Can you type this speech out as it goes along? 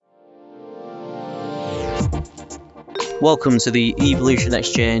Welcome to the Evolution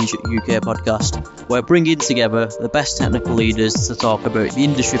Exchange UK podcast, where bringing together the best technical leaders to talk about the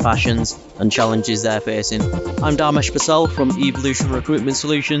industry passions and challenges they're facing. I'm Dharmesh Patel from Evolution Recruitment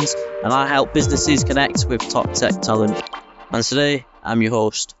Solutions, and I help businesses connect with top tech talent. And today, I'm your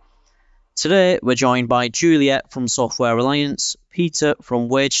host. Today, we're joined by Juliette from Software Alliance, Peter from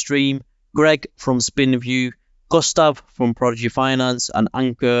Wagestream, Greg from Spinview, Gustav from Prodigy Finance, and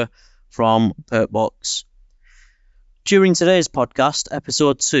Ankur from PerkBox. During today's podcast,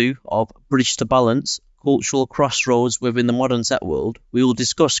 episode 2 of Bridge to Balance, Cultural Crossroads Within the Modern Tech World, we will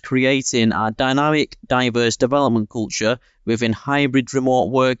discuss creating a dynamic, diverse development culture within hybrid remote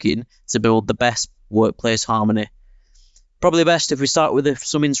working to build the best workplace harmony. Probably best if we start with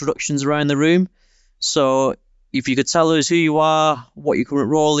some introductions around the room. So if you could tell us who you are, what your current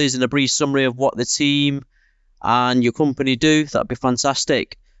role is, and a brief summary of what the team and your company do, that'd be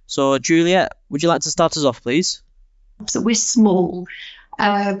fantastic. So Juliette, would you like to start us off, please? So we're small,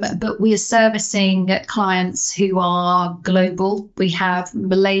 but we are servicing clients who are global. We have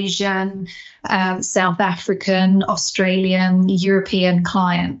Malaysian, South African, Australian, European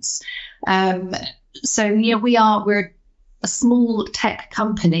clients. We're a small tech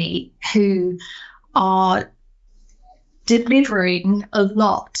company who are delivering a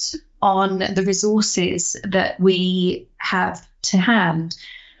lot on the resources that we have to hand.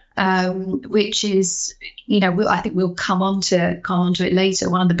 Which is, I think we'll come on to it later.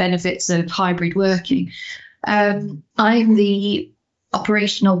 One of the benefits of hybrid working. I'm the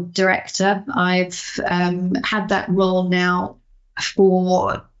operational director. I've had that role now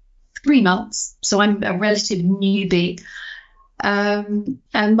for 3 months, so I'm a relative newbie. And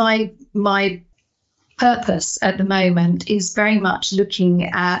my purpose at the moment is very much looking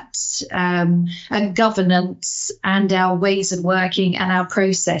at governance and our ways of working and our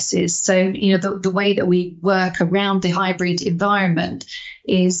processes. So, the way that we work around the hybrid environment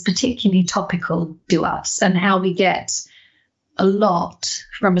is particularly topical to us, and how we get a lot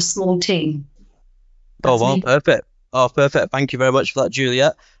from a small team. Perfect. Thank you very much for that,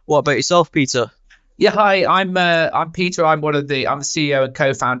 Juliette. What about yourself, Peter? Yeah, hi, I'm Peter. I'm the CEO and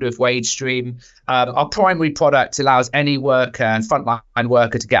co-founder of Wagestream. Our primary product allows any worker and frontline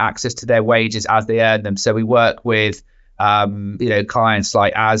worker to get access to their wages as they earn them. So we work with clients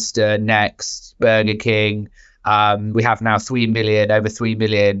like Asda, Next, Burger King. We have now over 3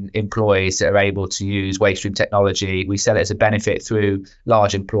 million employees that are able to use Wagestream technology. We sell it as a benefit through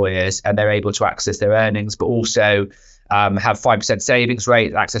large employers, and they're able to access their earnings, but also have 5% savings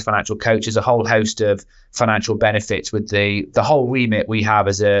rate, access financial coaches, a whole host of financial benefits with the whole remit we have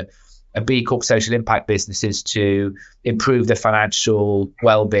as a B Corp social impact businesses to improve the financial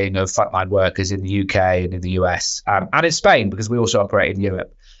well-being of frontline workers in the UK and in the US and in Spain, because we also operate in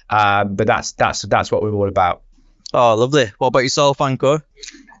Europe. But that's what we're all about. Oh, lovely. What about yourself, Ankur?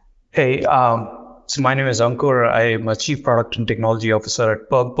 Hey, so my name is Ankur. I am a Chief Product and Technology Officer at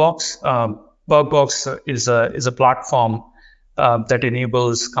PerkBox. PerkBox is a platform that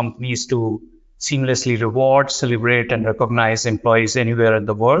enables companies to seamlessly reward, celebrate, and recognize employees anywhere in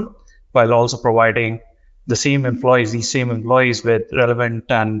the world, while also providing these same employees with relevant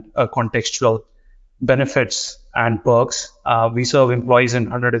and contextual benefits and perks. We serve employees in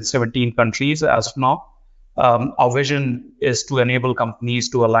 117 countries as of now. Our vision is to enable companies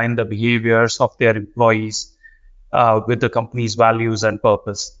to align the behaviors of their employees with the company's values and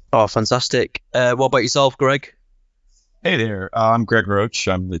purpose. Oh, fantastic. What about yourself, Greg? Hey there, I'm Greg Roach.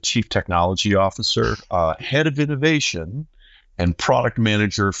 I'm the Chief Technology Officer, Head of Innovation, and Product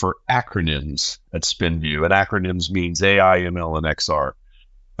Manager for Acronyms at Spinview. And acronyms means AI, ML, and XR.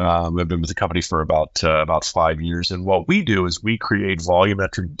 I've been with the company for about 5 years. And what we do is we create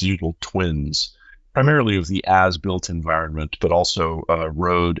volumetric digital twins, primarily of the as-built environment, but also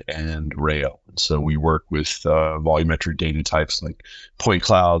road and rail. And so we work with volumetric data types like point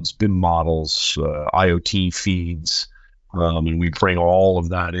clouds, BIM models, IoT feeds, and we bring all of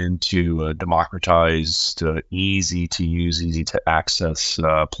that into a democratized, easy to use, easy to access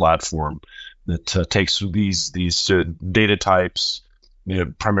platform that takes these data types,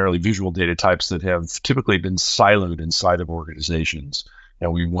 primarily visual data types that have typically been siloed inside of organizations.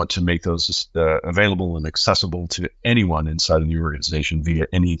 And we want to make those available and accessible to anyone inside of the organization via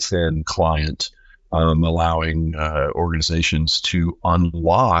any thin client, allowing organizations to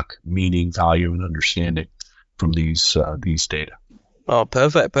unlock meaning, value, and understanding from these data. Oh,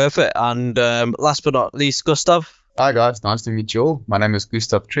 perfect. And last but not least, Gustav. Hi guys, nice to meet you all. My name is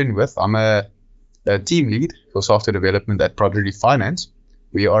Gustav Trenwith. I'm a team lead for software development at Prodigy Finance.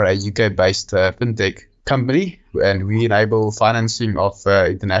 We are a UK-based fintech company, and we enable financing of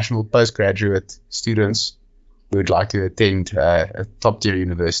international postgraduate students who would like to attend a top-tier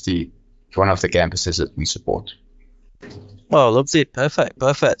university, one of the campuses that we support. Oh, lovely. Perfect.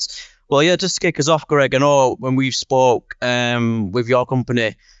 Well, yeah, just to kick us off, Greg, I know when we've spoke with your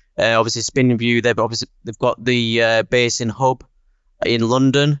company, obviously Spinview, they've got the base in Hub in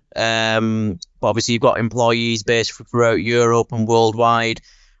London, but obviously you've got employees based throughout Europe and worldwide.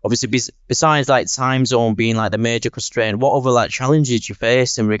 Obviously, besides like time zone being like the major constraint, what other like challenges you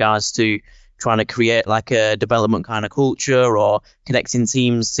face in regards to trying to create like a development kind of culture or connecting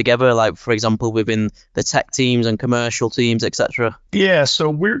teams together, like for example within the tech teams and commercial teams, etc.? Yeah,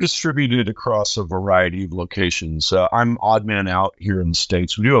 so we're distributed across a variety of locations. I'm odd man out here in the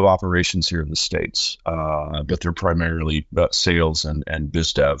States. We do have operations here in the States, but they're primarily sales and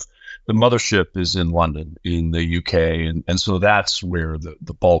biz dev. The mothership is in London, in the UK, and so that's where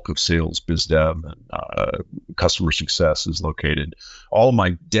the bulk of sales, biz dev, and customer success is located. All of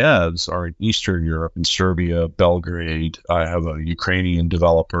my devs are in Eastern Europe, in Serbia, Belgrade. I have a Ukrainian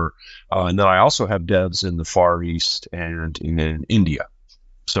developer, and then I also have devs in the Far East and in India.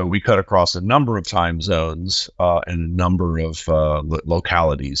 So we cut across a number of time zones and a number of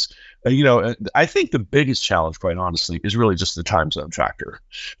localities. I think the biggest challenge, quite honestly, is really just the time zone factor.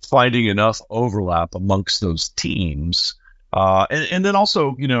 Finding enough overlap amongst those teams. And then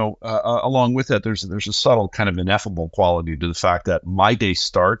also, along with that, there's a subtle kind of ineffable quality to the fact that my day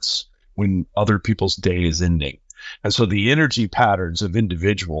starts when other people's day is ending. And so the energy patterns of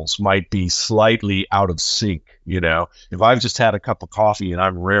individuals might be slightly out of sync. If I've just had a cup of coffee and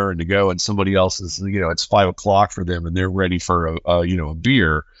I'm raring to go and somebody else is, it's 5 o'clock for them and they're ready for a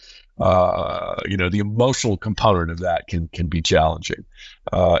beer, the emotional component of that can be challenging.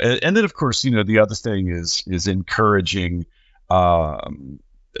 And then of course, the other thing is encouraging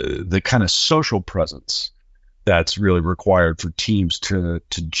the kind of social presence that's really required for teams to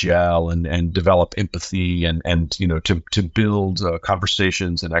gel and develop empathy and to build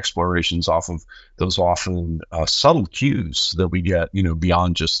conversations and explorations off of those often subtle cues that we get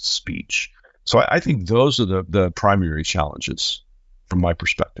beyond just speech. So I think those are the primary challenges from my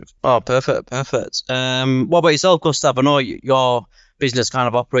perspective. Oh, perfect. What about yourself, Gustav? I know your business kind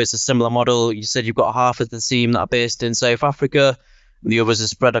of operates a similar model. You said you've got half of the team that are based in South Africa. The others are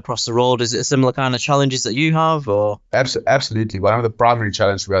spread across the world. Is it a similar kind of challenges that you have, or? Absolutely. One of the primary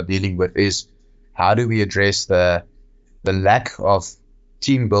challenges we are dealing with is how do we address the lack of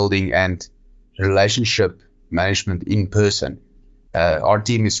team building and relationship management in person. Our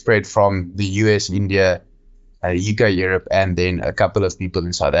team is spread from the US, India, UK, Europe, and then a couple of people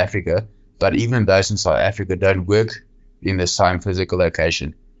in South Africa. But even those in South Africa don't work in the same physical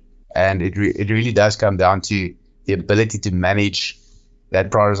location. And it really does come down to the ability to manage that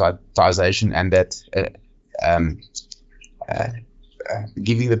prioritization and that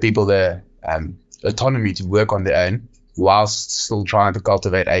giving the people the autonomy to work on their own whilst still trying to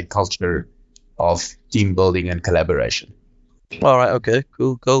cultivate a culture of team building and collaboration. All right. Okay.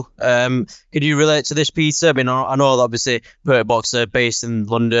 Cool. Can you relate to this, Peter? I mean, I know that obviously PerkBox are based in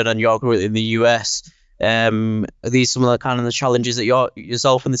London and you're currently in the US. Are these some of the kind of the challenges that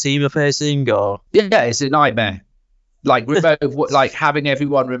yourself and the team are facing, or? Yeah, it's a nightmare. Like remote, like having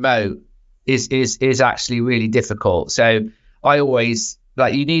everyone remote is actually really difficult. So I always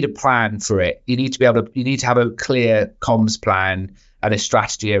you need a plan for it. You need to have a clear comms plan and a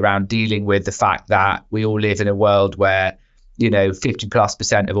strategy around dealing with the fact that we all live in a world where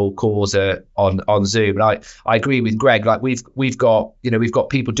 50+% of all calls are on Zoom. And I agree with Greg. Like we've got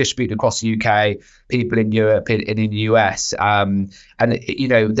people distributed across the UK, people in Europe, and in the US. And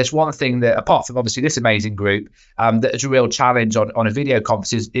there's one thing that, apart from obviously this amazing group, that is a real challenge on a video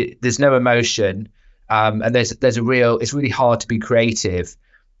conference is there's no emotion, and it's really hard to be creative.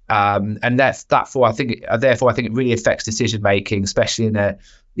 And therefore I think it really affects decision making, especially in a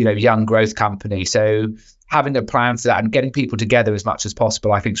young growth company. So having a plan for that and getting people together as much as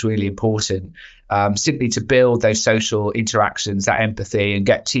possible, I think, is really important. Simply to build those social interactions, that empathy, and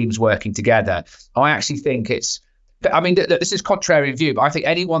get teams working together. I actually think this is contrary view, but I think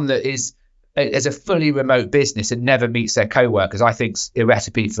anyone that is a fully remote business and never meets their co-workers, I think is a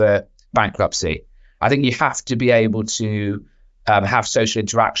recipe for bankruptcy. I think you have to be able to have social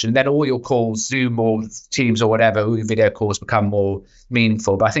interaction. Then all your calls, Zoom or Teams or whatever, all your video calls become more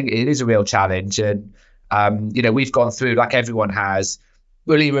meaningful. But I think it is a real challenge. And we've gone through, like everyone has,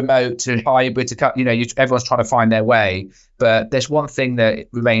 fully remote to hybrid to everyone's trying to find their way. But there's one thing that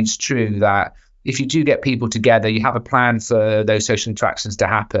remains true, that if you do get people together, you have a plan for those social interactions to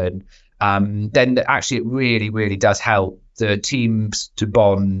happen, then actually it really, really does help the teams to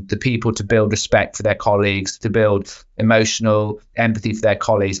bond, the people to build respect for their colleagues, to build emotional empathy for their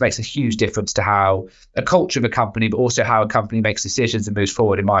colleagues, makes a huge difference to how a culture of a company, but also how a company makes decisions and moves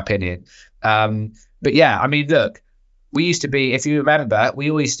forward, in my opinion. But yeah, I mean, look, we used to be, if you remember,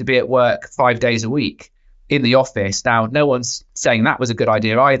 we all used to be at work 5 days a week in the office. Now, no one's saying that was a good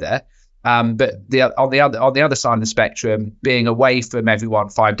idea either. But on the other side of the spectrum, being away from everyone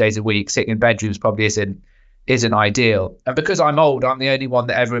 5 days a week, sitting in bedrooms probably isn't ideal. And because I'm old, I'm the only one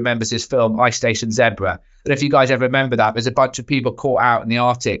that ever remembers this film, Ice Station Zebra. And if you guys ever remember that, there's a bunch of people caught out in the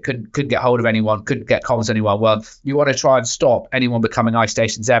Arctic, couldn't get hold of anyone, couldn't get comms with anyone. Well, you want to try and stop anyone becoming Ice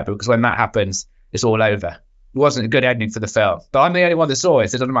Station Zebra, because when that happens, it's all over. It wasn't a good ending for the film, but I'm the only one that saw it,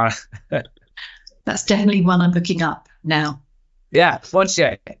 so it doesn't matter. That's definitely one I'm looking up now. Yeah, watch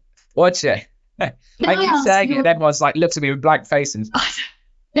it. I keep saying it, and everyone's like looks at me with blank faces.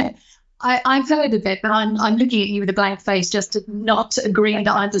 Yeah, I've heard of it, but I'm looking at you with a blank face just to not agree that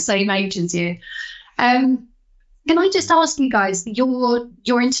I'm the same age as you. Can I just ask you guys, your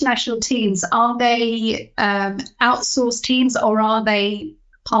international teams, are they outsourced teams, or are they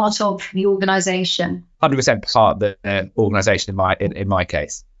part of the organisation? 100% part of the organisation in my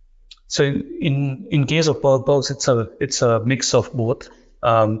case. So in case of PerkBox, it's a mix of both.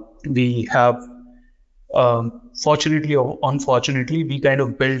 We have, fortunately or unfortunately, we kind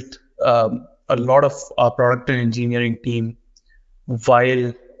of built a lot of our product and engineering team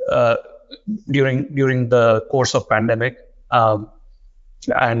while during the course of pandemic, and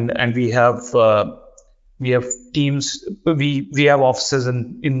we have teams. We have offices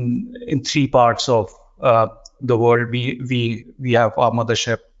in 3 parts of the world. We have our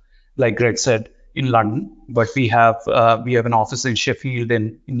mothership, like Greg said, in London, but we have an office in Sheffield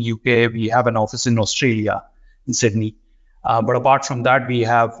in UK. We have an office in Australia, in Sydney. But apart from that, we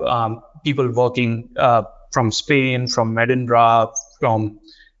have people working from Spain, from Edinburgh, from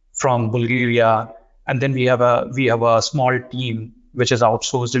Bulgaria, and then we have a small team which is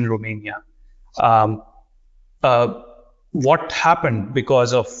outsourced in Romania. What happened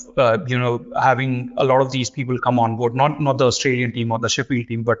because of having a lot of these people come on board, not the Australian team or the Sheffield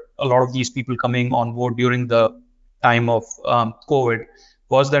team, but a lot of these people coming on board during the time of COVID,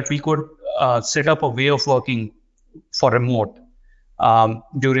 was that we could set up a way of working for remote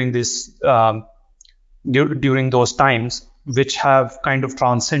during those times, which have kind of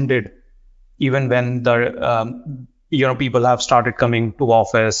transcended even when the people have started coming to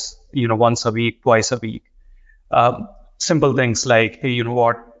office once a week, twice a week. Simple things like, hey, you know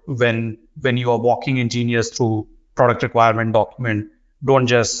what, when you are walking engineers through product requirement document, don't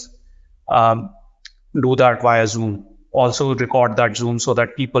just do that via Zoom. Also record that Zoom so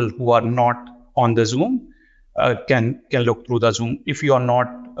that people who are not on the Zoom can look through the Zoom. If you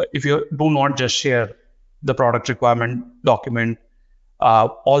do not just share the product requirement document,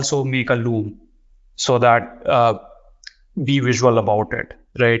 also make a Loom so that be visual about it,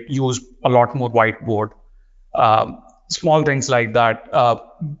 right? Use a lot more whiteboard. Small things like that.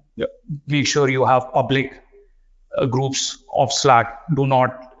 Make sure you have public groups of Slack. Do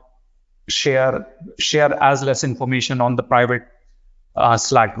not share as less information on the private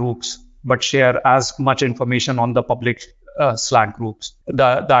Slack groups, but share as much information on the public Slack groups.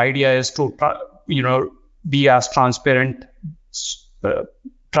 The idea is to be as transparent.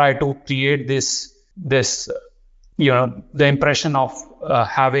 Try to create this the impression of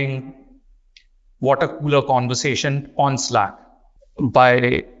having water cooler conversation on Slack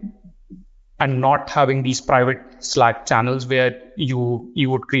and not having these private Slack channels where you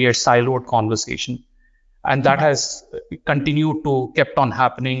would create siloed conversation. And that has continued to kept on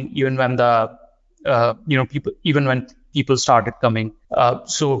happening even when people started coming.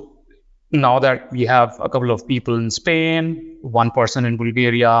 So now that we have a couple of people in Spain, one person in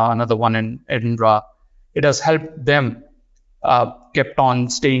Bulgaria, another one in Edinburgh, it has helped them kept on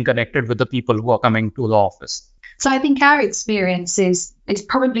staying connected with the people who are coming to the office. So I think our experience is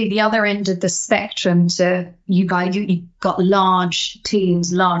probably the other end of the spectrum to you guys. You've got large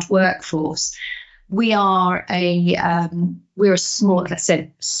teams, large workforce. We are we're a small, let's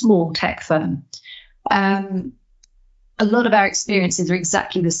say, small tech firm. A lot of our experiences are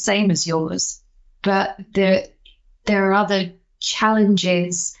exactly the same as yours, but there are other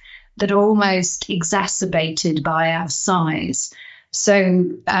challenges that are almost exacerbated by our size.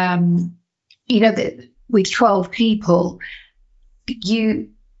 So, with 12 people, you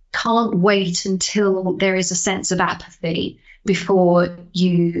can't wait until there is a sense of apathy before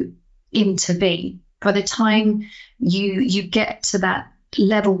you intervene. By the time you get to that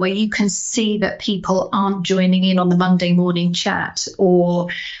level where you can see that people aren't joining in on the Monday morning chat, or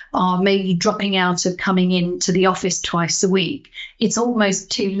are maybe dropping out of coming into the office twice a week, it's almost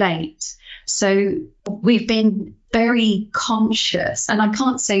too late. So we've been very conscious, and I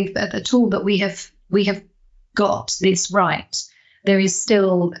can't say that at all that we have got this right. There is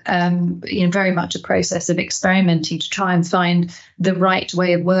still very much a process of experimenting to try and find the right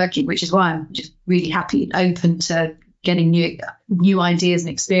way of working, which is why I'm just really happy and open to getting new ideas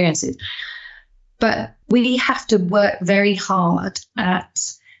and experiences. But we have to work very hard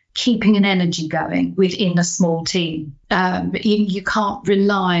at keeping an energy going within a small team. You can't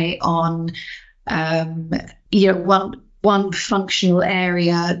rely on one functional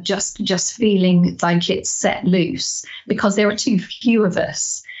area just feeling like it's set loose, because there are too few of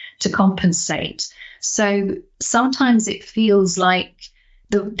us to compensate. So sometimes it feels like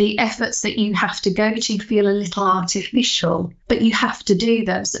the efforts that you have to go to feel a little artificial, but you have to do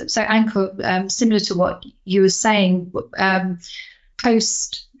them. So Ankur, similar to what you were saying,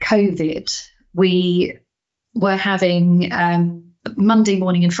 post-COVID, we were having Monday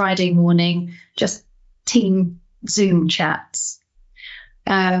morning and Friday morning just team Zoom chats.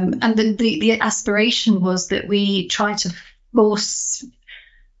 And the aspiration was that we try to force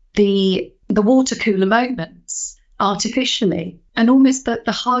the water cooler moments artificially. And almost the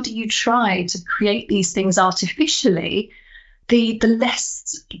harder you try to create these things artificially, the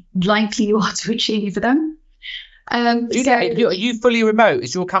less likely you are to achieve them. Are you fully remote?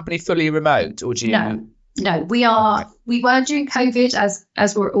 Is your company fully remote, or do you? No, we are. Okay. We were during COVID,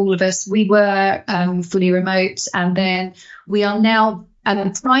 as were all of us. We were fully remote, and then we are now.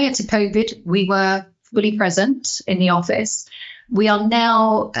 And prior to COVID, we were fully present in the office. We are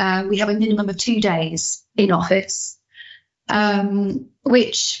now. We have a minimum of 2 days in office,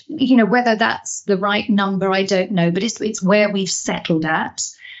 which, whether that's the right number, I don't know, but it's where we've settled at.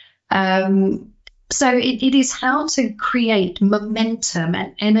 So it is how to create momentum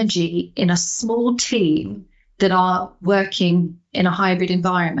and energy in a small team that are working in a hybrid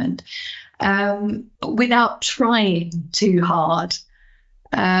environment without trying too hard.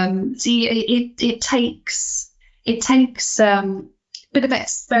 It takes a bit of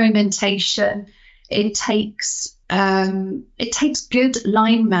experimentation. It takes good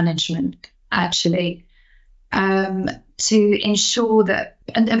line management, actually, to ensure that,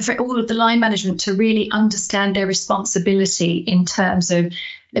 and for all of the line management to really understand their responsibility in terms of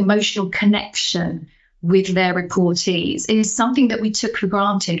emotional connection with their reportees. It is something that we took for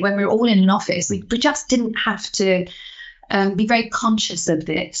granted when we were all in an office. We just didn't have to be very conscious of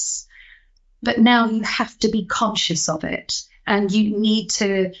this. But now you have to be conscious of it, and you need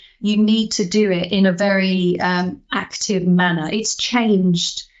to do it in a very active manner. It's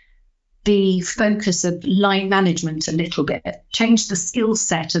changed the focus of line management a little bit, change the skill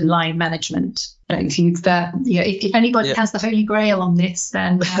set of line management. If you've, if anybody has the holy grail on this,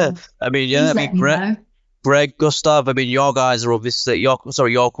 then Greg, Gustav, your guys are obviously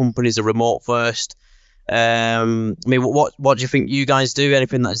your company's a remote first. What do you think you guys do?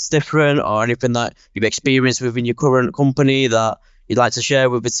 Anything that's different, or anything that you've experienced within your current company that you'd like to share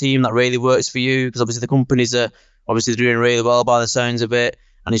with the team that really works for you? Because obviously the companies are obviously doing really well by the sounds of it.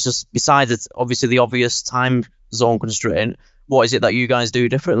 And it's just, besides it's obviously the obvious time zone constraint, what is it that you guys do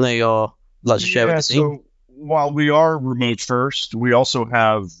differently, or let's share with the team? So while we are remote first, we also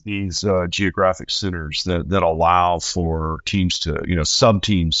have these geographic centers that allow for teams to,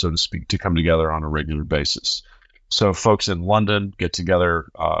 sub-teams, so to speak, to come together on a regular basis. So folks in London get together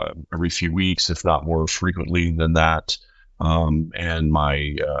every few weeks, if not more frequently than that. And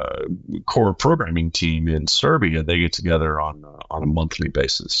my core programming team in Serbia, they get together on a monthly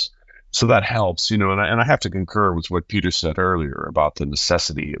basis. So that helps, and I have to concur with what Peter said earlier about the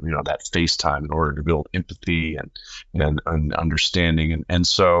necessity of, that FaceTime in order to build empathy and understanding. And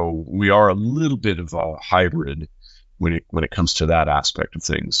so we are a little bit of a hybrid when it comes to that aspect of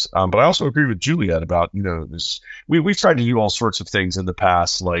things. But I also agree with Juliette about, this. We've tried to do all sorts of things in the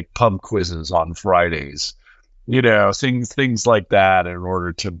past, like pub quizzes on Fridays. Things like that, in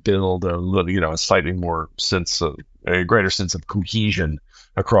order to build a little, a slightly more a greater sense of cohesion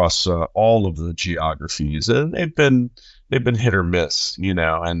across all of the geographies, and they've been hit or miss, and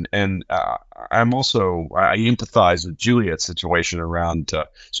I empathize with Juliette's situation around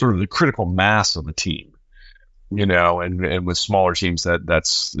sort of the critical mass of a team, and with smaller teams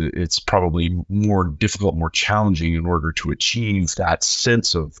it's probably more difficult, more challenging in order to achieve that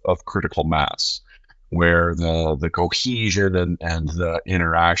sense of critical mass, where the cohesion and the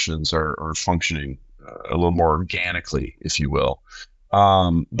interactions are functioning a little more organically, if you will.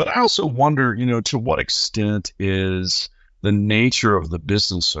 But I also wonder, to what extent is the nature of the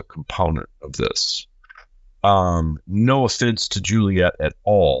business a component of this. No offense to Juliette at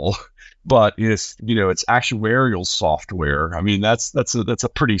all, but if it's actuarial software, I mean that's a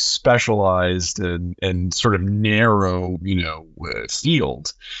pretty specialized and sort of narrow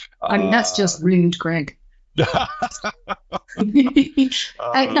field. I mean, that's just rude, Greg. No,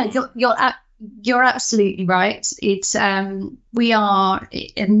 you're absolutely right. It's we are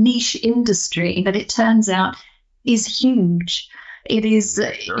a niche industry that it turns out is huge. It is.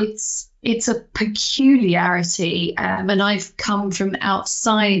 Sure. It's a peculiarity, and I've come from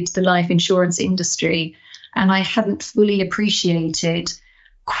outside the life insurance industry, and I hadn't fully appreciated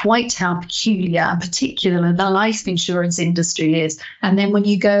quite how peculiar and particular the life insurance industry is. And then when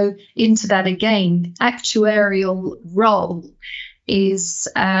you go into that again, actuarial role is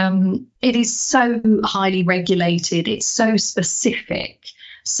it is so highly regulated. It's so specific.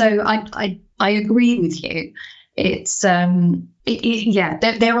 So I agree with you. It's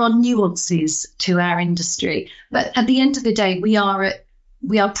there are nuances to our industry, but at the end of the day, we are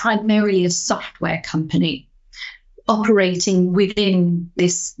primarily a software company operating within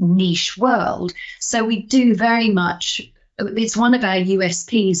this niche world. So we do very much. It's one of our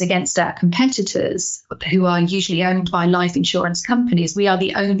USPs against our competitors, who are usually owned by life insurance companies. We are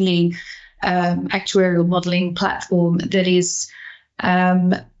the only actuarial modeling platform that is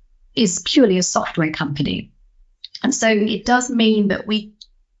purely a software company. And so it does mean that we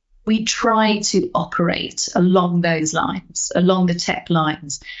try to operate along those lines, along the tech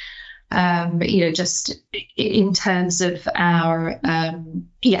lines. Just in terms of our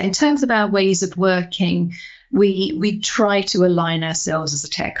ways of working, we try to align ourselves as a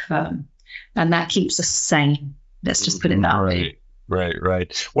tech firm, and that keeps us sane. Let's just put it that way.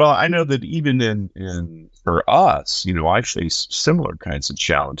 Right. Well, I know that even in for us, I face similar kinds of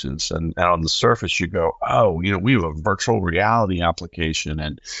challenges, and on the surface you go, oh, we have a virtual reality application,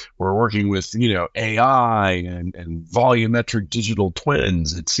 and we're working with AI and volumetric digital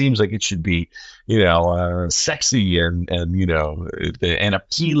twins. It seems like it should be sexy and an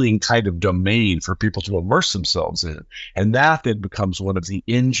appealing kind of domain for people to immerse themselves in, and that then becomes one of the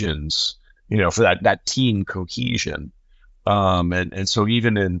engines for that team cohesion. And so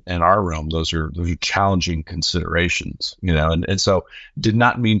even in our realm, those are challenging considerations, and so did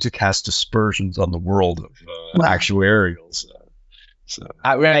not mean to cast aspersions on the world of actuarials. So.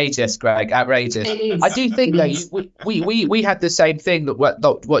 Outrageous, Greg, outrageous. I do think though, we had the same thing that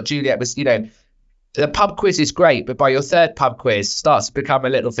what Juliette was, the pub quiz is great, but by your third pub quiz starts to become a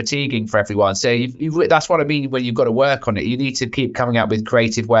little fatiguing for everyone. So that's what I mean when you've got to work on it. You need to keep coming up with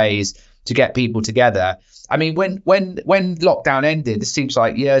creative ways to get people together. I mean, when lockdown ended, this seems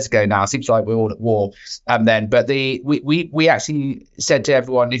like years ago now. It seems like we're all at war. But we actually said to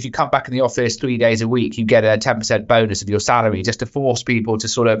everyone, if you come back in the office 3 days a week, you get a 10% bonus of your salary, just to force people to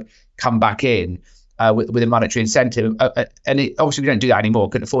sort of come back in with a monetary incentive. And obviously we don't do that anymore.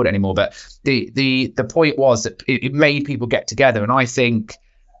 Couldn't afford it anymore. But the point was that it made people get together, and I think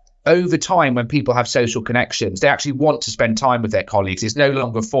over time, when people have social connections, they actually want to spend time with their colleagues. It's no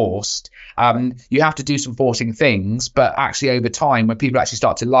longer forced. You have to do some forcing things, but actually over time, when people actually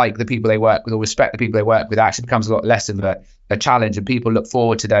start to like the people they work with or respect the people they work with, it actually becomes a lot less of a challenge, and people look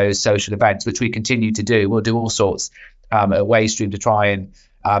forward to those social events, which we continue to do. We'll do all sorts at Wagestream to try and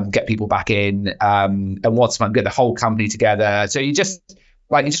get people back in, and once a month get the whole company together. So you just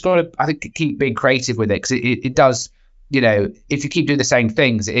got to, I think, keep being creative with it, because it does. If you keep doing the same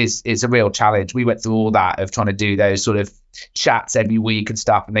things, it's a real challenge. We went through all that of trying to do those sort of chats every week and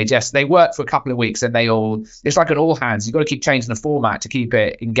stuff, and they work for a couple of weeks, and it's like an all hands. You've got to keep changing the format to keep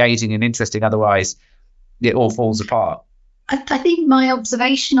it engaging and interesting. Otherwise, it all falls apart. I think my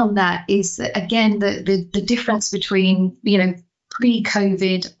observation on that is that, again, the difference between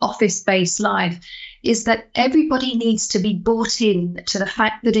pre-COVID office-based life is that everybody needs to be bought in to the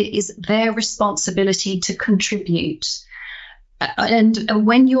fact that it is their responsibility to contribute. And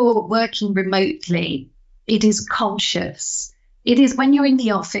when you're working remotely, it is conscious. It is when you're in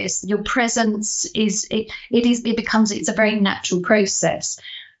the office, your presence it's a very natural process.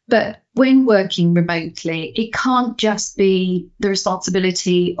 But when working remotely, it can't just be the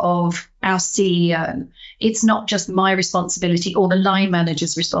responsibility of our CEO. It's not just my responsibility or the line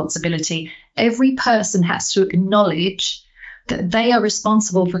manager's responsibility. Every person has to acknowledge that they are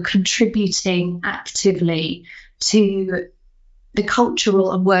responsible for contributing actively to the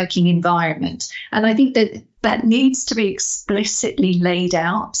cultural and working environment. And I think that needs to be explicitly laid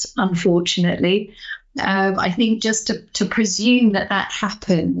out, unfortunately. I think just to presume that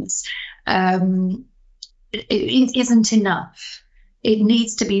happens, it isn't enough. It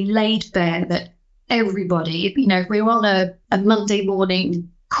needs to be laid bare that everybody. If we're on a Monday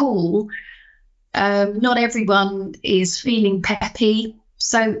morning call, not everyone is feeling peppy.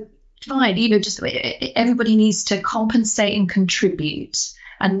 So fine, just everybody needs to compensate and contribute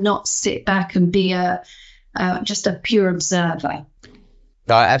and not sit back and be just a pure observer.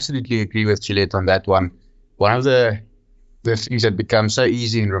 I absolutely agree with Juliette on that one. One of the things that becomes so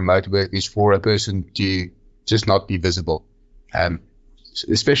easy in remote work is for a person to just not be visible.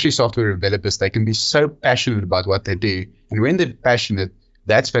 Especially software developers, they can be so passionate about what they do. And when they're passionate,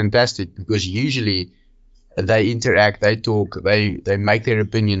 that's fantastic, because usually they interact, they talk, they make their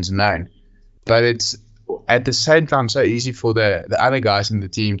opinions known. But it's at the same time so easy for the other guys in the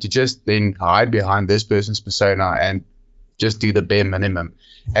team to just then hide behind this person's persona and just do the bare minimum.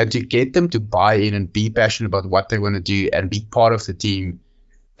 And to get them to buy in and be passionate about what they want to do and be part of the team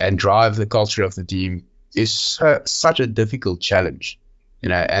and drive the culture of the team is such a difficult challenge,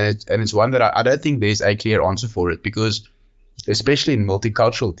 and it's one that I don't think there's a clear answer for it, because especially in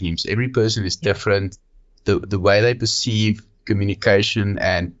multicultural teams, every person is different. The way they perceive communication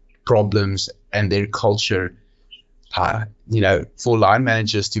and problems and their culture, for line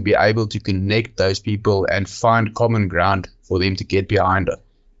managers to be able to connect those people and find common ground for them to get behind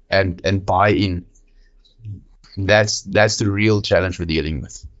and buy in, that's the real challenge we're dealing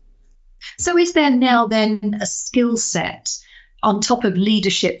with. So is there now then a skill set on top of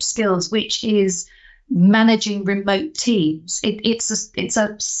leadership skills, which is managing remote teams? It's a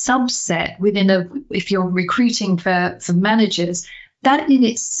subset within if you're recruiting for managers, that in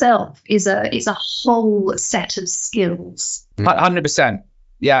itself is a whole set of skills. 100%.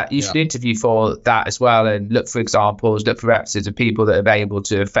 Yeah, you should interview for that as well and look for examples, look for references of people that are able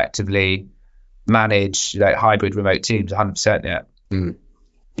to effectively manage hybrid remote teams. 100%. Yeah. Mm.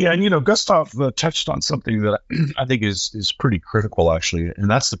 Yeah, and Gustav touched on something that I think is pretty critical, actually,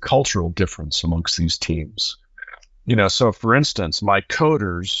 and that's the cultural difference amongst these teams. So for instance, my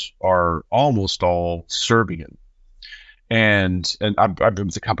coders are almost all Serbian, and I've been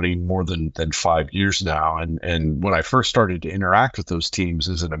with the company more than 5 years now, and when I first started to interact with those teams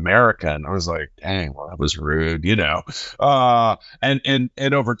as an American, I was like, dang, well, that was rude, and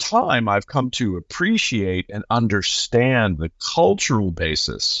over time I've come to appreciate and understand the cultural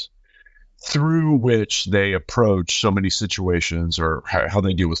basis through which they approach so many situations, or how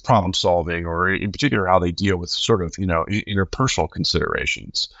they deal with problem solving, or in particular how they deal with sort of interpersonal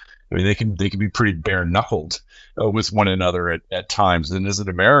considerations. I mean, they can be pretty bare knuckled with one another at times. And as an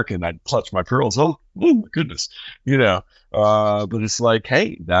American, I'd clutch my pearls. Oh my goodness, but it's like,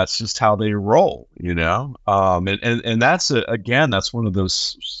 hey, that's just how they roll, and that's that's one of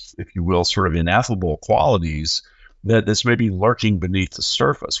those, if you will, sort of ineffable qualities that's maybe lurking beneath the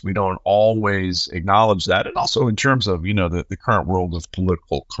surface. We don't always acknowledge that. And also in terms of, the current world of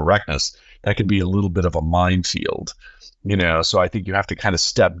political correctness, that can be a little bit of a minefield. So I think you have to kind of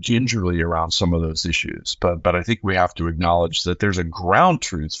step gingerly around some of those issues, but I think we have to acknowledge that there's a ground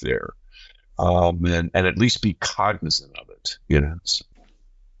truth there, and at least be cognizant of it. So.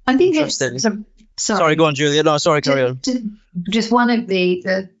 I think it's sorry, go on, Julia. No, sorry, carry on. Just one of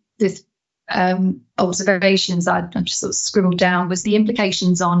the observations I just sort of scribbled down was the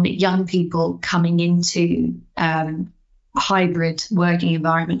implications on young people coming into hybrid working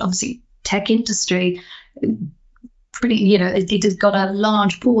environment. Obviously, tech industry. Pretty, it has got a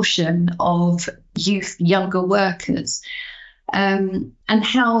large portion of younger workers, and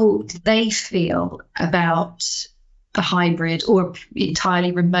how do they feel about a hybrid or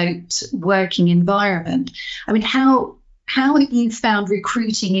entirely remote working environment? I mean, how have you found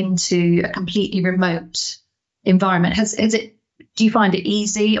recruiting into a completely remote environment? Do you find it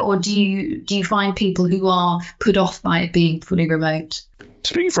easy, or do you find people who are put off by it being fully remote?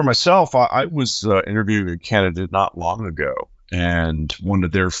 Speaking for myself, I was interviewing a candidate not long ago, and one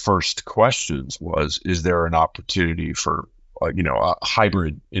of their first questions was, is there an opportunity for,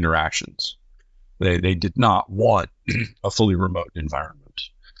 hybrid interactions? They did not want a fully remote environment.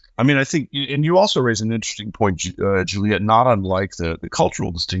 I mean, I think, and you also raise an interesting point, Juliette, not unlike the cultural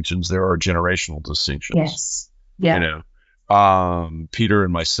distinctions, there are generational distinctions. Yes. Yeah. Peter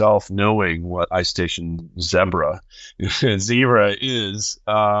and myself, knowing what iStation Zebra is,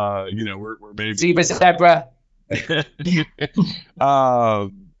 we're maybe Zebra.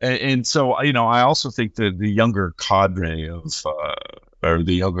 And so, I also think that the younger cadre of, or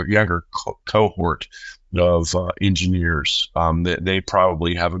the younger cohort of engineers, they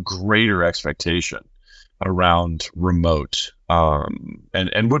probably have a greater expectation around remote,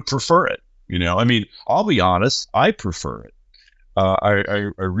 and would prefer it. I mean, I'll be honest, I prefer it.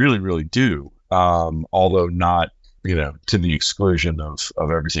 I really, really do. Although not, to the exclusion of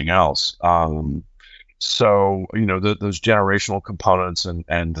everything else. So, those generational components and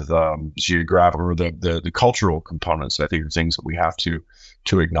the geographic or the cultural components, I think, are things that we have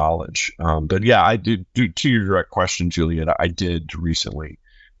to acknowledge. But yeah, I did, to your direct question, Juliette, I did recently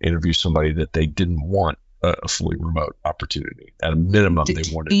interview somebody that they didn't want a fully remote opportunity. At a minimum, they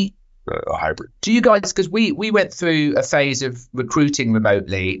wanted a hybrid. Do you guys, because we went through a phase of recruiting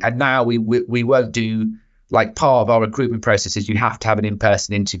remotely, and now we won't do, like, part of our recruitment processes, you have to have an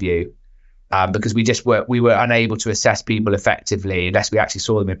in-person interview. Because we were unable to assess people effectively unless we actually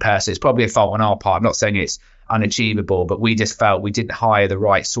saw them in person. It's probably a fault on our part. I'm not saying it's unachievable, but we just felt we didn't hire the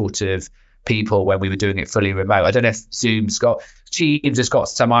right sort of people when we were doing it fully remote. I don't know if Teams has got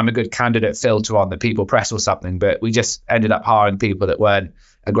some I'm a good candidate filter on that people press or something, but we just ended up hiring people that weren't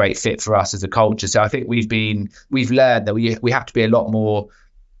a great fit for us as a culture. So I think we've learned that we have to be a lot more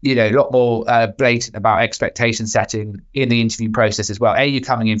blatant about expectation setting in the interview process as well. A, you're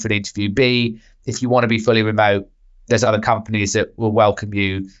coming in for an interview. B, if you want to be fully remote, there's other companies that will welcome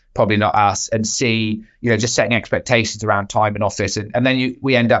you, probably not us. And C, just setting expectations around time in office. And then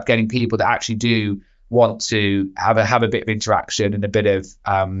we end up getting people that actually do want to have a bit of interaction and a bit of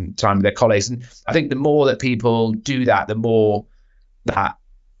time with their colleagues. And I think the more that people do that, the more that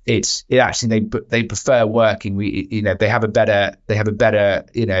they prefer working. They have a better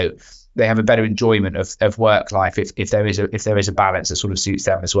enjoyment of work life if there is a balance that sort of suits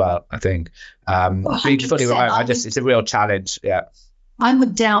them as well. I think being fully remote, it's a real challenge. Yeah, I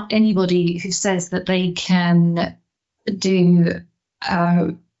would doubt anybody who says that they can do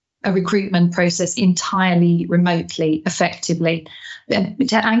a recruitment process entirely remotely effectively. To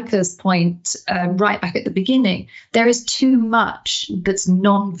Ankur's point, right back at the beginning, there is too much that's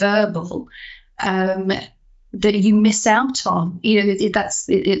non-verbal that you miss out on.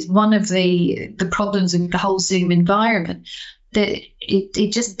 It's one of the problems with the whole Zoom environment, that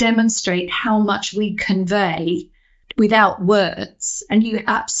it just demonstrates how much we convey without words, and you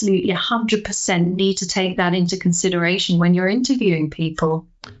absolutely 100% need to take that into consideration when you're interviewing people.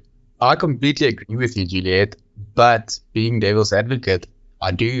 I completely agree with you, Juliette, but being devil's advocate,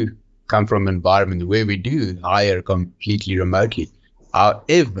 I do come from an environment where we do hire completely remotely.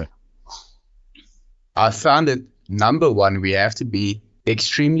 However, I found that, number one, we have to be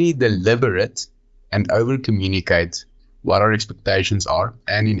extremely deliberate and over-communicate what our expectations are.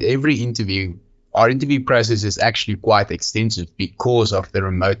 And in every interview, our interview process is actually quite extensive because of the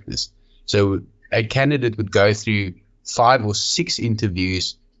remoteness. So a candidate would go through 5 or 6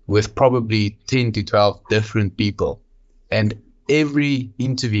 interviews with probably 10 to 12 different people. And every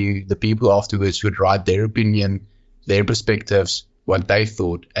interview, the people afterwards would write their opinion, their perspectives, what they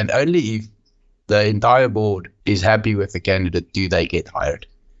thought. And only if the entire board is happy with the candidate do they get hired.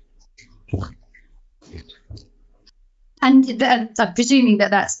 And I'm presuming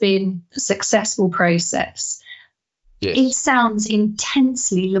that's been a successful process. Yes. It sounds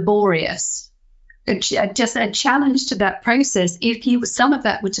intensely laborious. Just a challenge to that process. If some of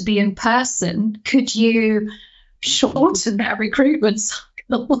that were to be in person, could you shorten that recruitment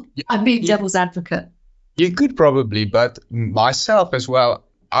cycle? I'm being devil's advocate. You could probably, but myself as well,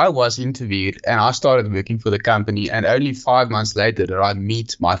 I was interviewed and I started working for the company, and only 5 months later did I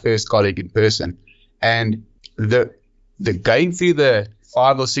meet my first colleague in person. And the going through the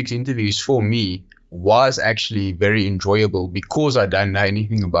 5 or 6 interviews for me was actually very enjoyable because I don't know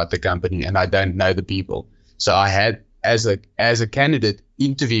anything about the company and I don't know the people. So I had, as a candidate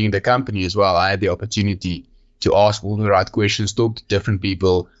interviewing the company as well, I had the opportunity to ask all the right questions, talk to different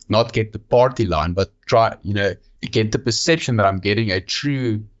people, not get the party line, but try, get the perception that I'm getting a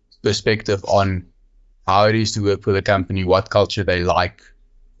true perspective on how it is to work for the company, what culture they like,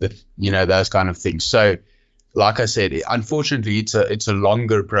 those kind of things. So, like I said, unfortunately, it's a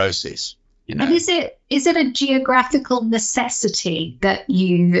longer process. And is it a geographical necessity that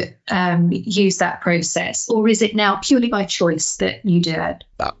you use that process, or is it now purely by choice that you do it?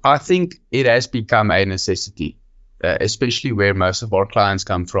 I think it has become a necessity, especially where most of our clients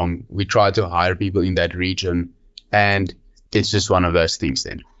come from. We try to hire people in that region, and it's just one of those things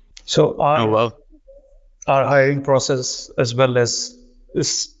then. So our hiring process as well as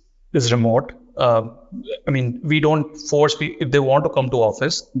is remote. We don't force people. If they want to come to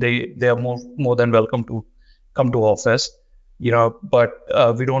office, they are more than welcome to come to office,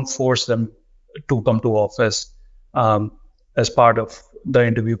 but we don't force them to come to office as part of the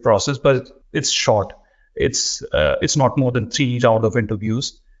interview process. But it's short. It's not more than 3 rounds of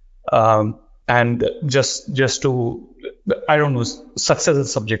interviews, and just to, I don't know, success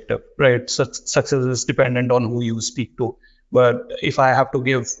is subjective, right? Success is dependent on who you speak to. But if I have to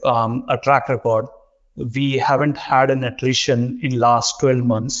give a track record, we haven't had an attrition in last 12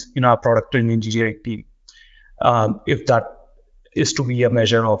 months in our product and engineering team. if that is to be a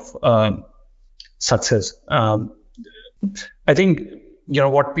measure of success. I think,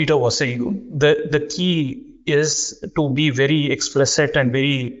 what Peter was saying, the key is to be very explicit and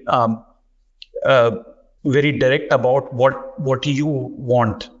very very direct about what you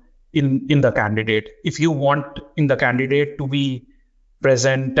want in the candidate. If you want in the candidate to be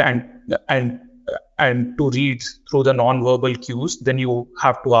present and to read through the non-verbal cues, then you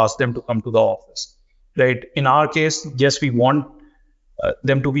have to ask them to come to the office, right? In our case, yes, we want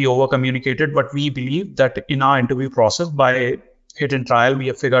them to be over-communicated, but we believe that in our interview process, by hit and trial, we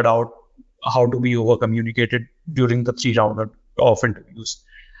have figured out how to be over-communicated during the 3 rounds of interviews.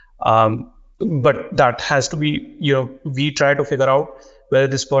 But that has to be, we try to figure out whether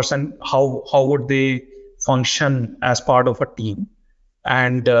this person, how would they function as part of a team.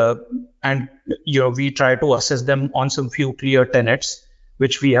 And we try to assess them on some few clear tenets,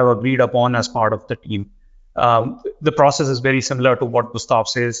 which we have agreed upon as part of the team. The process is very similar to what Gustav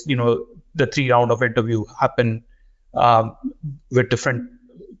says. The 3 rounds of interview happen with different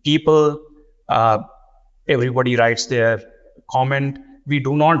people. Everybody writes their comment. We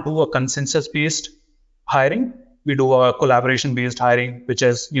do not do a consensus-based hiring. We do a collaboration-based hiring, which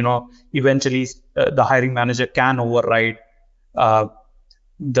is, eventually the hiring manager can override the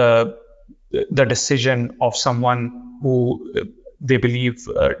decision of someone who they believe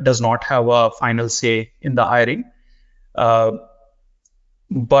does not have a final say in the hiring. But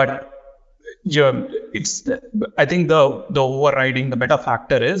I think the overriding, the better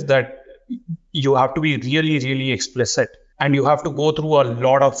factor is that you have to be really, really explicit, and you have to go through a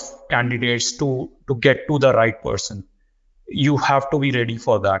lot of candidates to get to the right person. You have to be ready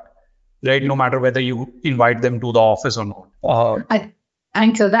for that, right? No matter whether you invite them to the office or not.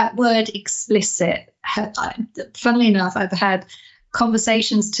 Ankur, that word explicit, funnily enough, I've had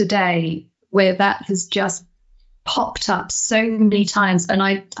conversations today where that has just popped up so many times. And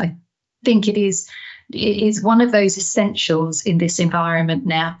I think it is one of those essentials in this environment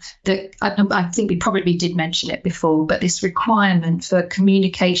now that I think we probably did mention it before, but this requirement for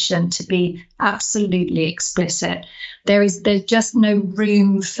communication to be absolutely explicit. There's just no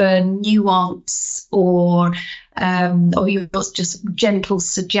room for nuance or just gentle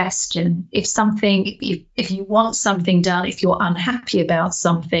suggestion. If you want something done, if you're unhappy about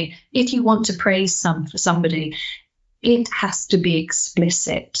something, if you want to praise somebody, it has to be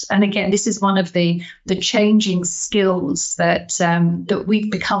explicit. And again, this is one of the changing skills that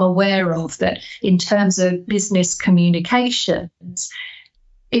we've become aware of, that in terms of business communications,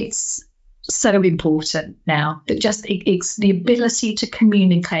 it's so important now, that just it's the ability to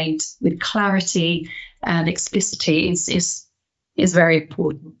communicate with clarity and explicitity is very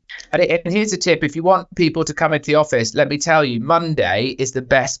important. And here's a tip: if you want people to come into the office, let me tell you, Monday is the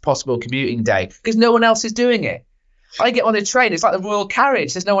best possible commuting day because no one else is doing it. I get on a train, it's like the Royal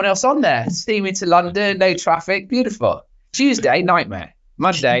Carriage. There's no one else on there. Steaming to London, no traffic, beautiful. Tuesday, nightmare.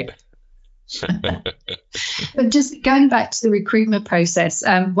 Monday. But just going back to the recruitment process,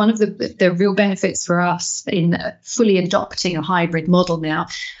 one of the real benefits for us in fully adopting a hybrid model now,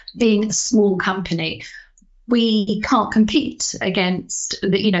 being a small company, we can't compete against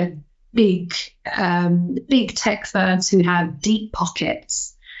the big tech firms who have deep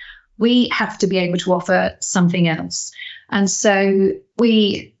pockets. We have to be able to offer something else. And so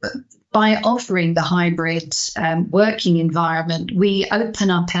by offering the hybrid working environment, we open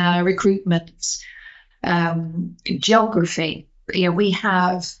up our recruitment geography. We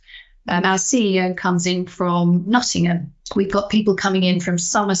have our CEO comes in from Nottingham. We've got people coming in from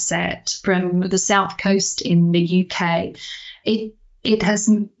Somerset, from the South Coast in the UK. It has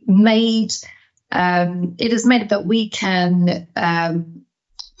made that we can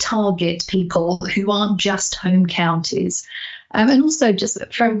target people who aren't just home counties. And also, just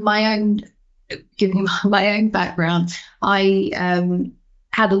from giving my own background, I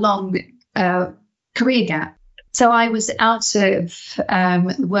had a long career gap. So I was out of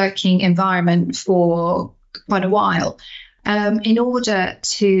the working environment for quite a while. In order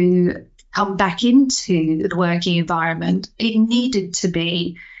to come back into the working environment, it needed to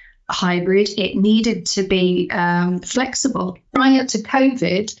be hybrid. It needed to be flexible. Prior to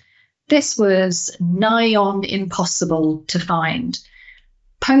COVID, this was nigh on impossible to find.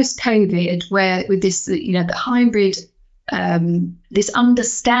 Post-COVID, where with this, the hybrid, this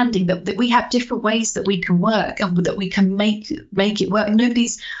understanding that we have different ways that we can work and that we can make it work.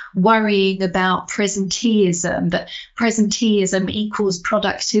 Nobody's worrying about presenteeism, that presenteeism equals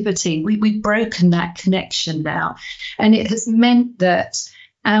productivity. We've broken that connection now, and it has meant that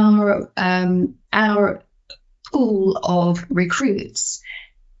our pool of recruits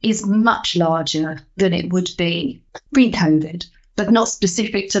is much larger than it would be pre-COVID, but not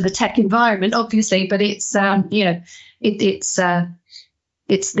specific to the tech environment, obviously. But it's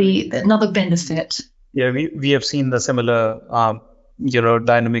it's another benefit. Yeah, we have seen the similar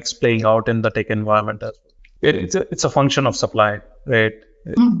dynamics playing out in the tech environment as well. It's a function of supply, right?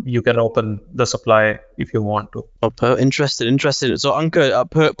 You can open the supply if you want to. Oh, interesting. So Ankur,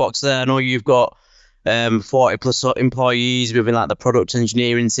 at PerkBox there, I know you've got 40 plus employees within like the product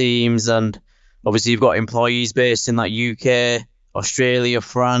engineering teams, and obviously you've got employees based in like UK, Australia,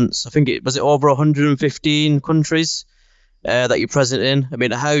 France. I think it was over 115 countries that you're present in. I mean,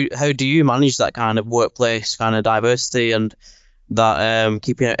 how do you manage that kind of workplace kind of diversity and that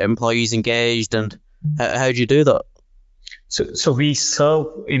keeping employees engaged, and how do you do that? So we serve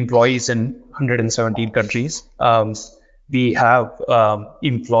employees in 117 countries. We have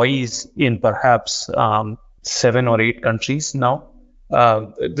employees in perhaps 7 or 8 countries now.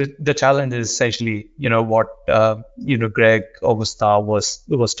 The challenge is essentially, what Greg or Gustav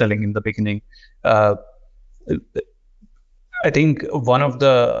was telling in the beginning. I think one of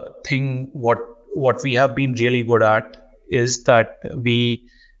the thing what we have been really good at is that we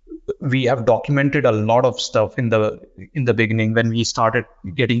have documented a lot of stuff in the beginning when we started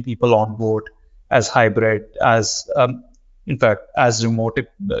getting people on board as hybrid, as in fact as remote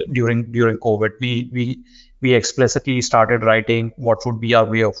during COVID. We explicitly started writing what would be our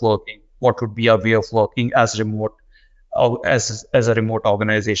way of working, as remote, as a remote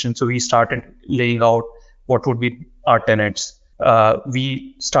organization. So we started laying out what would be our tenets.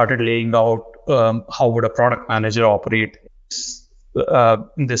 We started laying out how would a product manager operate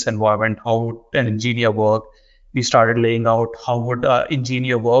in this environment, how would an engineer work. We started laying out how would an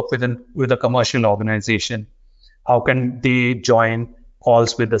engineer work with a commercial organization. How can they join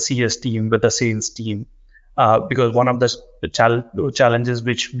calls with the CS team, with the sales team? Because one of the challenges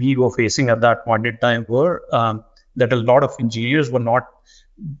which we were facing at that point in time were that a lot of engineers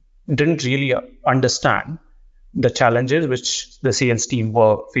didn't really understand the challenges which the sales team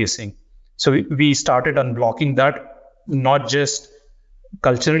were facing. So we started unblocking that, not just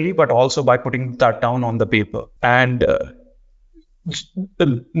culturally, but also by putting that down on the paper. And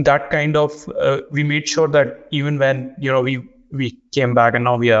that kind of, we made sure that even when, we came back and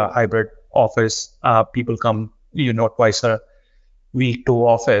now we are a hybrid office, people come, twice a week to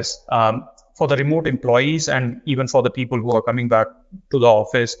office. For the remote employees and even for the people who are coming back to the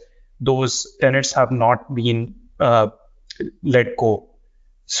office, those tenets have not been let go.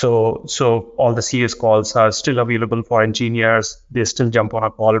 So all the CS calls are still available for engineers. They still jump on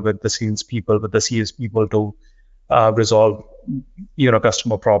a call with the CS people to resolve,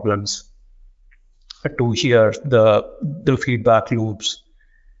 customer problems, to hear the feedback loops.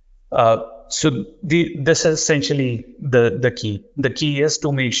 So this is essentially the key. The key is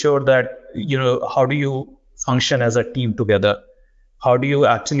to make sure that, how do you function as a team together? How do you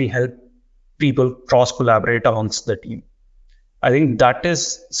actually help people cross-collaborate amongst the team? I think that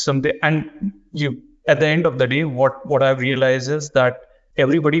is something, and at the end of the day, what I've realized is that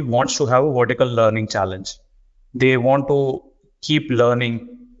everybody wants to have a vertical learning challenge. They want to keep learning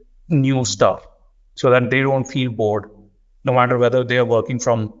new stuff so that they don't feel bored, no matter whether they are working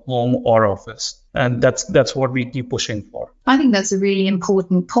from home or office. And that's what we keep pushing for. I think that's a really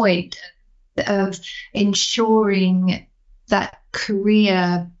important point of ensuring that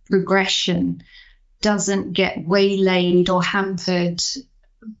career progression doesn't get waylaid or hampered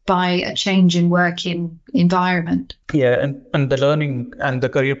by a change in working environment. Yeah, and the learning and the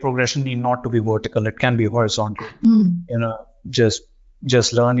career progression need not to be vertical. It can be horizontal.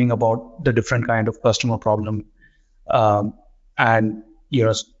 Just learning about the different kind of customer problem, and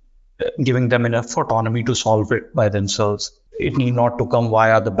giving them enough autonomy to solve it by themselves. It need not to come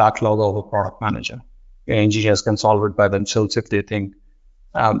via the backlog of a product manager. Engineers can solve it by themselves if they think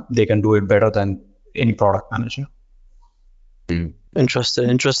they can do it better than any product manager. Interesting.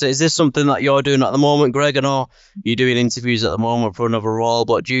 Is this something that you're doing at the moment, Greg? I know you're doing interviews at the moment for another role,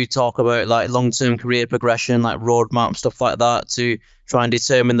 but do you talk about like long-term career progression, like roadmap, stuff like that, to try and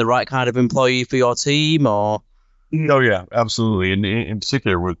determine the right kind of employee for your team? Or No, yeah, absolutely. And in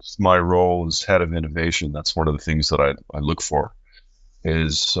particular, with my role as head of innovation, that's one of the things that I look for.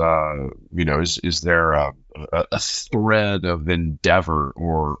 Is there a thread of endeavor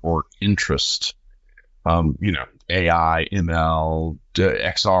or interest? AI, ML,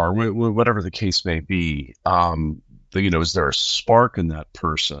 XR, whatever the case may be. Is there a spark in that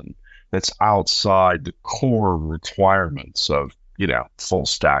person that's outside the core requirements of full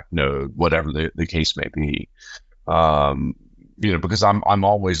stack Node, whatever the case may be? because I'm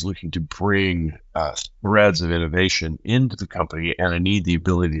always looking to bring threads of innovation into the company, and I need the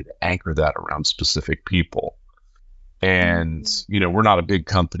ability to anchor that around specific people. And, we're not a big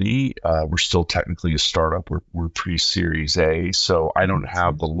company. We're still technically a startup. We're pre-Series A. So I don't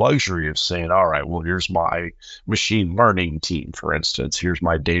have the luxury of saying, all right, well, here's my machine learning team, for instance. Here's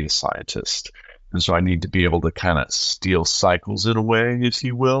my data scientist. And so I need to be able to kind of steal cycles in a way, if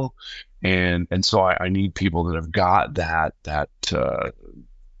you will. And so I need people that have got that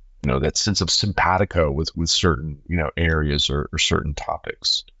sense of simpatico with certain, areas or certain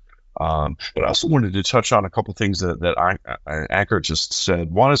topics. But I also wanted to touch on a couple things that Ankur just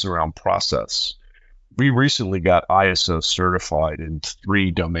said. One is around process. We recently got ISO certified in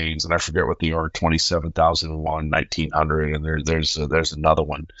 3 domains, and I forget what they are: 27001, 1900, and there's another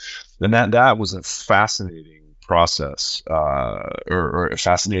one. And that was a fascinating process, or a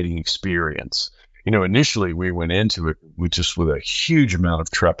fascinating experience. Initially we went into it with a huge amount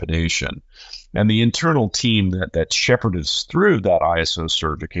of trepidation. And the internal team that shepherded us through that ISO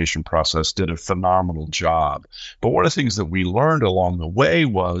certification process did a phenomenal job. But one of the things that we learned along the way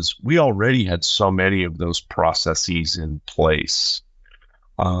was we already had so many of those processes in place.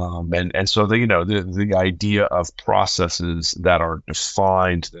 And so the idea of processes that are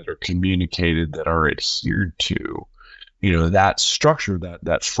defined, that are communicated, that are adhered to, that structure,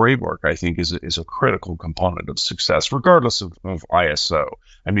 that framework, I think is a critical component of success, regardless of ISO.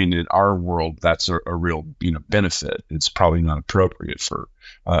 I mean, in our world, that's a real benefit. It's probably not appropriate for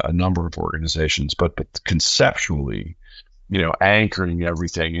a number of organizations, but conceptually, anchoring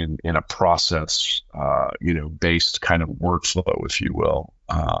everything in a process, based kind of workflow, if you will,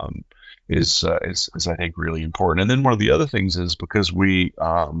 is I think really important. And then one of the other things is because we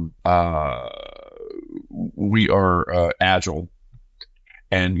are agile,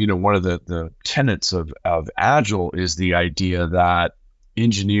 and one of the tenets of agile is the idea that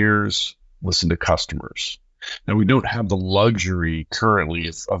engineers listen to customers. Now, we don't have the luxury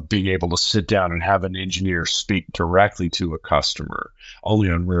currently of being able to sit down and have an engineer speak directly to a customer. Only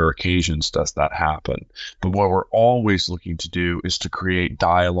on rare occasions does that happen. But what we're always looking to do is to create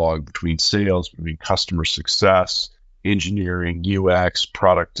dialogue between sales, between customer success, engineering, UX,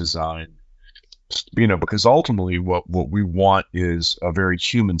 product design. Because ultimately what we want is a very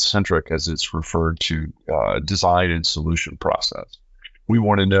human-centric, as it's referred to, design and solution process. We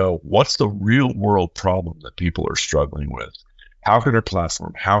want to know what's the real-world problem that people are struggling with. How can our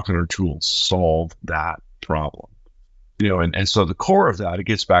platform, how can our tools solve that problem? And so the core of that, it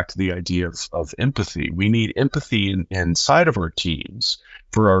gets back to the idea of empathy. We need empathy inside of our teams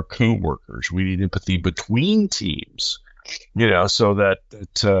for our coworkers. We need empathy between teams. So that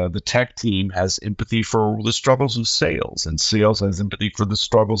the tech team has empathy for the struggles of sales, and sales has empathy for the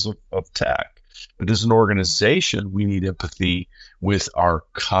struggles of tech. But as an organization, we need empathy with our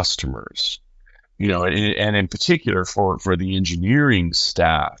customers, and in particular for the engineering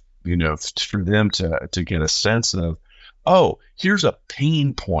staff, for them to get a sense of, oh, here's a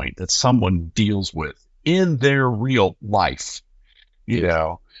pain point that someone deals with in their real life,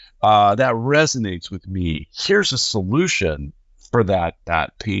 that resonates with me. Here's a solution for that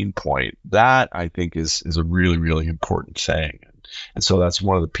pain point. That, I think, is a really, really important thing. And so that's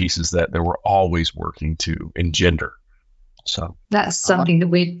one of the pieces that we're always working to engender. So that's something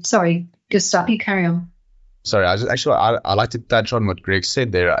that sorry, Gustav, you carry on. Sorry, I like to touch on what Greg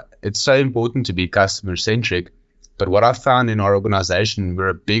said there. It's so important to be customer centric. But what I found in our organization, we're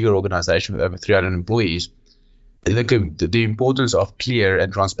a bigger organization with over 300 employees, the importance of clear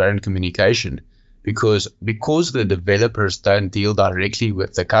and transparent communication, because the developers don't deal directly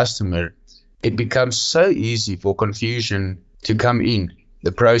with the customer, it becomes so easy for confusion to come in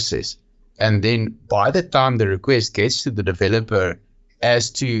the process. And then by the time the request gets to the developer as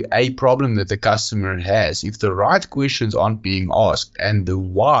to a problem that the customer has, if the right questions aren't being asked and the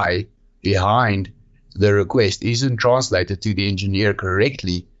why behind the request isn't translated to the engineer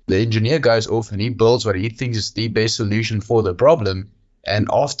correctly, the engineer goes off and he builds what he thinks is the best solution for the problem. And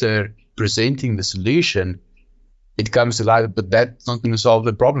after presenting the solution, it comes to light, but that's not going to solve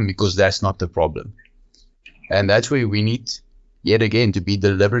the problem because that's not the problem. And that's where we need, yet again, to be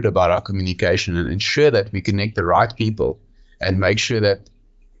deliberate about our communication and ensure that we connect the right people and make sure that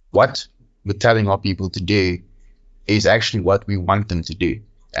what we're telling our people to do is actually what we want them to do,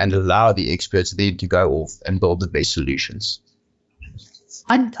 and allow the experts then to go off and build the best solutions.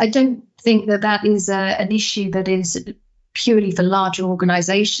 I don't think that is an issue that is purely for larger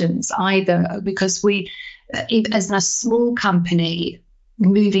organizations either, because we, as a small company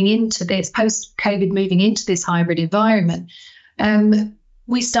moving into this, post-COVID moving into this hybrid environment,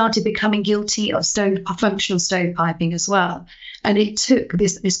 we started becoming guilty of functional stovepiping as well. And it took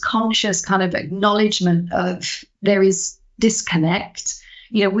this conscious kind of acknowledgement of there is disconnect.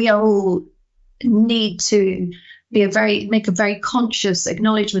 We all need to make a very conscious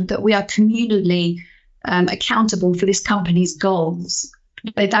acknowledgement that we are communally accountable for this company's goals.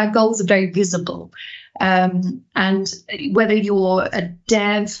 Our goals are very visible. And whether you're a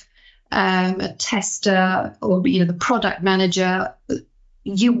dev, a tester, or the product manager,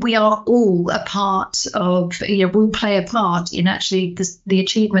 we are all a part of, we'll play a part in actually the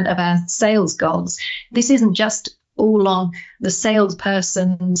achievement of our sales goals. This isn't just all on the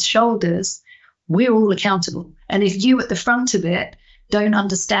salesperson's shoulders. We're all accountable. And if you at the front of it don't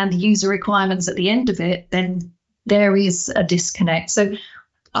understand the user requirements at the end of it, then there is a disconnect. So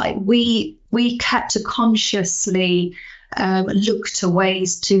we had to consciously look to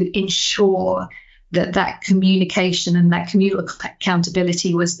ways to ensure that communication and that communal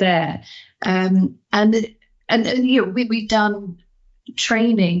accountability was there. And we've done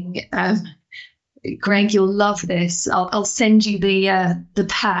training. Greg, you'll love this. I'll send you the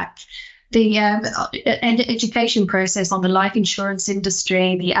pack. The education process on the life insurance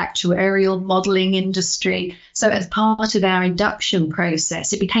industry, the actuarial modeling industry. So as part of our induction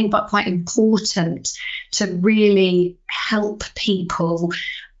process, it became quite important to really help people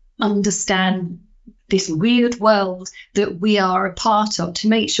understand this weird world that we are a part of, to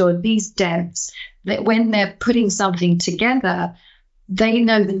make sure these devs, that when they're putting something together, they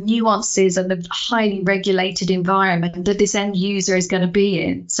know the nuances and the highly regulated environment that this end user is going to be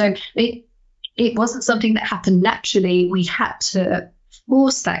in. So it wasn't something that happened naturally. We had to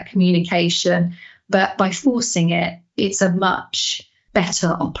force that communication, but by forcing it, it's a much better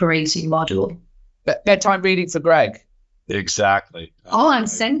operating model. Bedtime reading for Greg. Exactly. Oh, I'm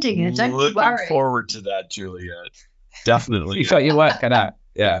sending it. Don't worry. Looking forward to that, Juliette. Definitely. You thought you working out.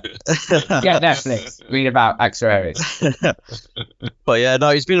 Yeah. Yeah, Netflix. Read about actuaries. But yeah, no,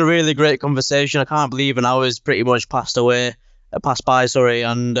 it's been a really great conversation. I can't believe an hour's pretty much passed by,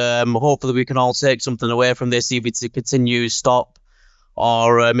 and hopefully we can all take something away from this, either to continue, stop,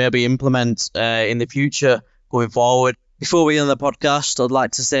 or maybe implement in the future going forward. Before we end the podcast, I'd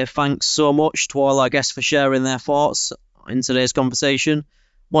like to say thanks so much to all our guests for sharing their thoughts in today's conversation.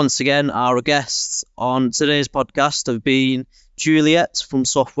 Once again, our guests on today's podcast have been Juliette from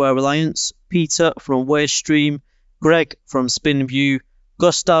Software Alliance, Peter from Wagestream, Greg from Spinview,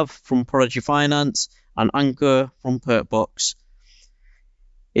 Gustav from Prodigy Finance, and Ankur from PerkBox.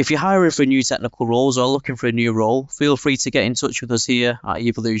 If you're hiring for new technical roles or looking for a new role, feel free to get in touch with us here at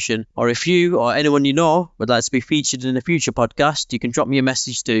Evolution. Or if you or anyone you know would like to be featured in a future podcast, you can drop me a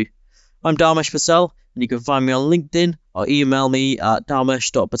message too. I'm Dharmesh Patel, and you can find me on LinkedIn or email me at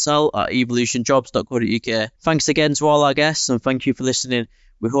dharmesh.patel@evolutionjobs.co.uk. Thanks again to all our guests, and thank you for listening.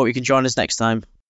 We hope you can join us next time.